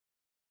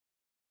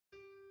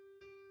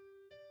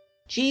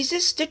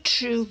Jesus the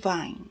true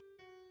vine.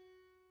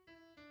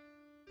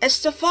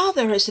 As the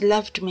Father has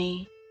loved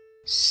me,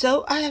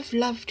 so I have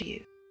loved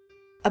you.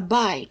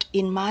 Abide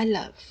in my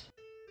love.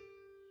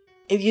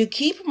 If you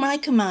keep my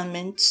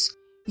commandments,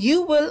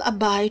 you will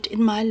abide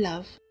in my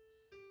love,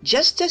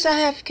 just as I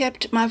have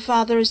kept my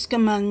Father's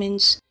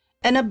commandments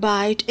and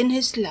abide in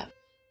his love.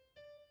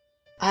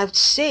 I have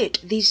said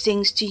these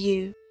things to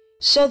you,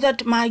 so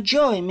that my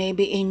joy may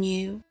be in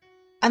you,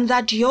 and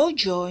that your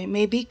joy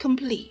may be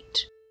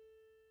complete.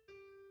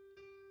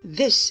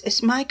 This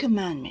is my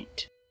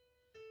commandment,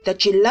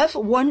 that you love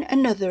one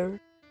another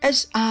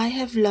as I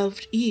have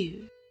loved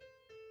you.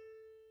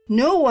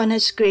 No one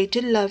has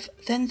greater love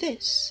than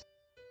this,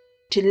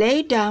 to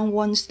lay down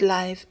one's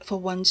life for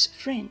one's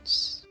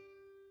friends.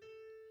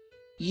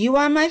 You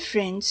are my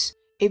friends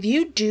if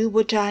you do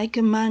what I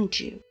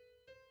command you.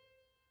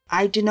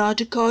 I do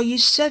not call you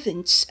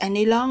servants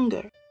any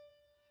longer,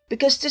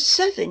 because the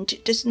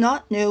servant does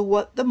not know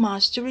what the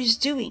master is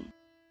doing.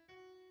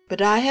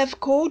 But I have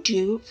called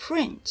you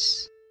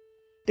friends,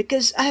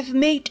 because I have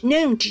made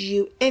known to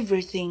you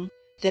everything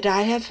that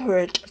I have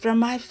heard from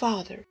my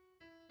Father.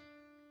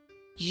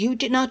 You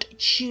did not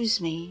choose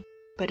me,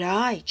 but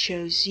I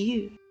chose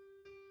you,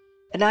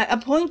 and I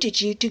appointed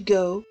you to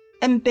go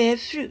and bear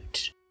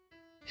fruit,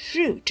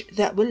 fruit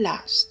that will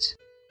last,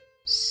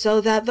 so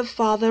that the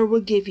Father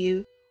will give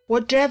you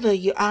whatever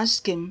you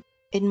ask him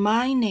in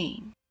my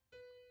name.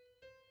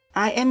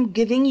 I am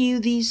giving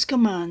you these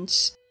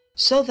commands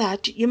so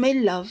that you may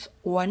love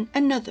one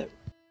another.